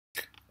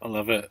I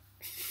love it.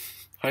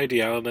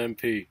 Heidi Allen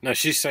MP. No,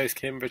 she's South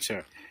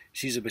Cambridgeshire.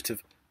 She's a bit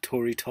of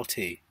Tory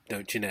totty,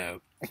 don't you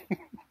know?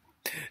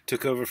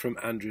 Took over from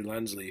Andrew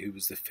Lansley, who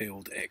was the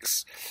failed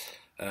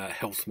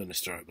ex-health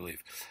minister, I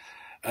believe.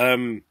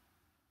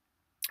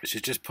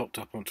 She's just popped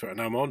up on Twitter.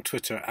 Now I'm on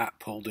Twitter at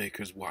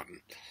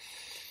PaulDakers1.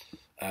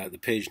 The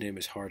page name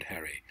is Hard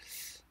Harry.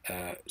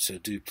 So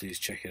do please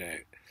check it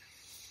out.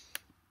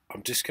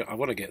 I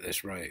want to get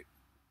this right.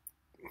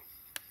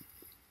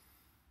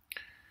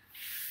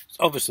 It's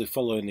obviously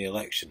following the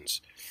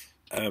elections.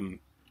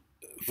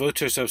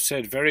 Voters have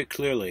said very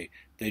clearly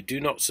they do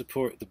not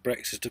support the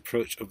Brexit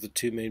approach of the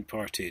two main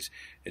parties.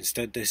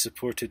 Instead, they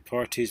supported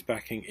parties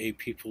backing a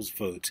people's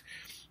vote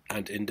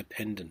and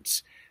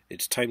independence.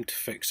 It's time to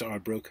fix our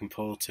broken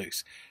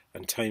politics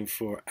and time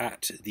for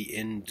at the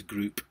end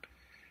group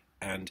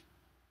and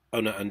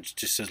it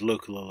just says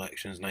local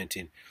elections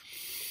 19.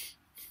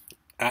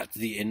 At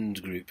the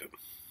end group.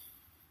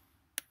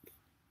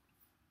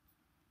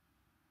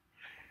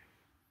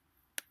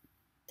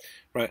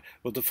 Right,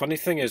 well the funny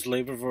thing is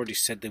Labour have already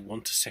said they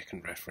want a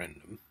second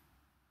referendum.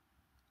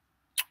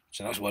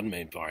 So that's one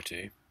main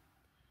party.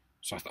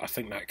 So I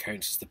think that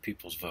counts as the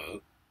people's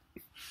vote.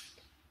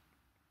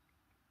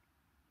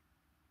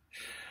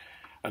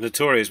 And the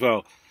Tories,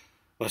 well,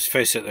 let's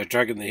face it, they're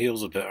dragging the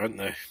heels a bit, aren't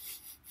they?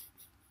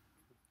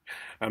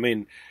 I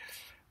mean,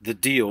 the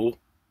deal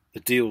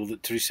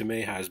that Theresa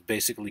May has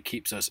basically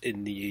keeps us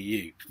in the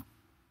EU.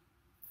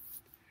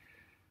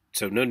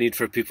 So no need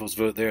for a people's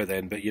vote there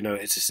then, but you know,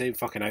 it's the same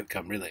fucking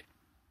outcome, really.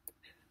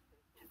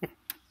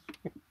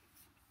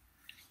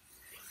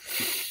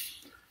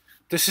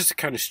 This is the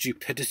kind of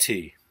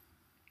stupidity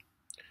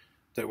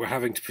that we're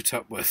having to put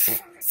up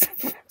with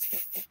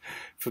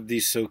from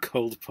these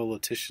so-called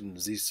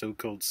politicians, these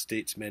so-called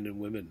statesmen and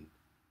women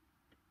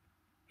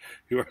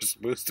who are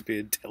supposed to be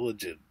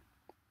intelligent.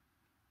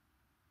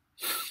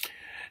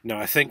 Now,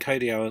 I think,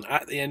 Heidi Allen,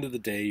 at the end of the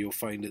day, you'll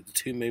find that the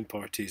two main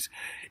parties,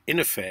 in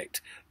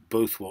effect,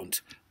 both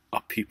want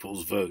a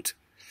people's vote.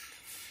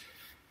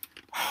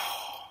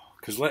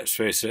 Because let's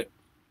face it,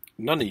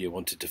 none of you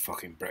wanted to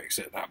fucking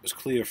Brexit. That was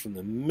clear from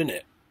the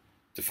minute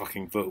the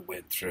fucking vote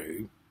went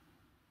through.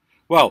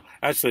 Well,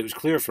 actually, it was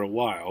clear for a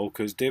while,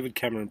 because David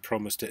Cameron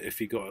promised it if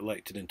he got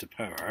elected into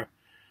power.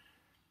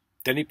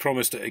 Then he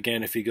promised it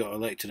again if he got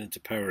elected into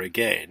power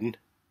again.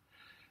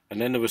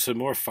 And then there was some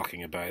more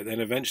fucking about. Then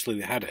eventually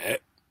they had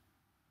it.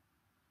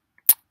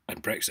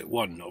 And Brexit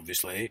won,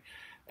 obviously.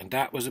 And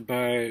that was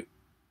about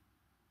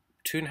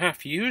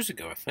 2.5 years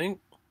ago, I think.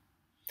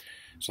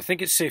 So I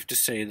think it's safe to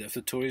say that if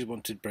the Tories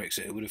wanted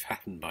Brexit, it would have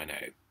happened by now.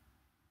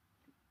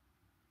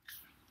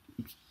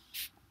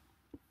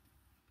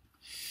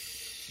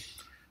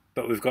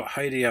 But we've got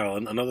Heidi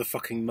Allen, another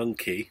fucking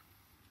monkey.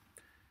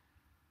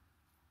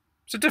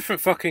 It's a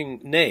different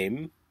fucking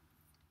name,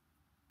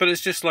 but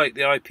it's just like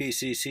the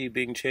IPCC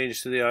being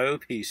changed to the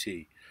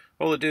IOPC.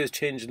 All they do is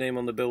change the name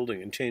on the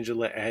building and change the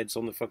letterheads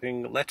on the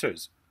fucking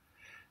letters.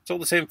 It's all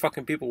the same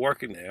fucking people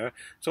working there.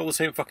 It's all the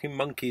same fucking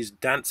monkeys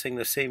dancing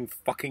the same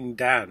fucking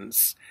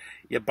dance.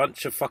 You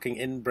bunch of fucking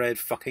inbred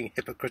fucking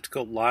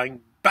hypocritical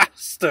lying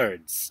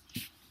bastards.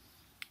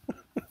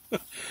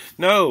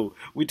 No,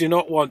 we do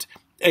not want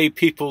a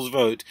people's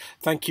vote.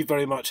 Thank you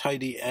very much,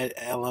 Heidi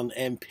Allen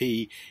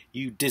MP,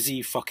 you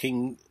dizzy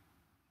fucking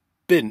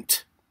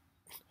bint.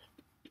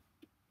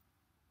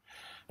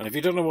 And if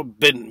you don't know what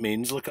bint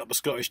means, look up a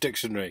Scottish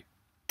dictionary.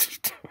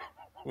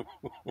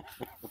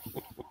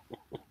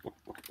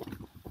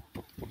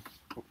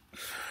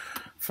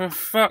 For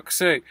fuck's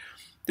sake.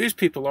 These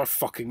people are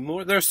fucking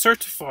they're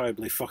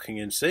certifiably fucking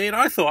insane.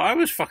 I thought I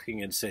was fucking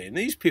insane.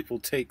 These people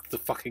take the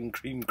fucking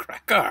cream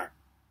cracker.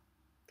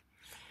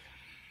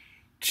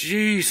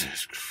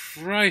 Jesus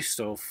Christ,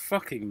 oh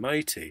fucking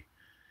mighty.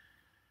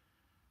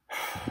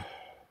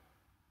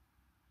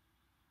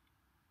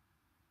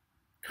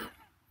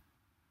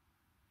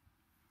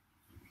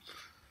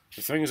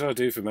 The things I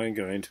do for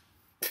mankind.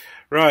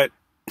 Right.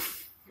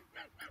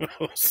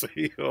 I'll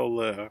see you all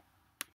there.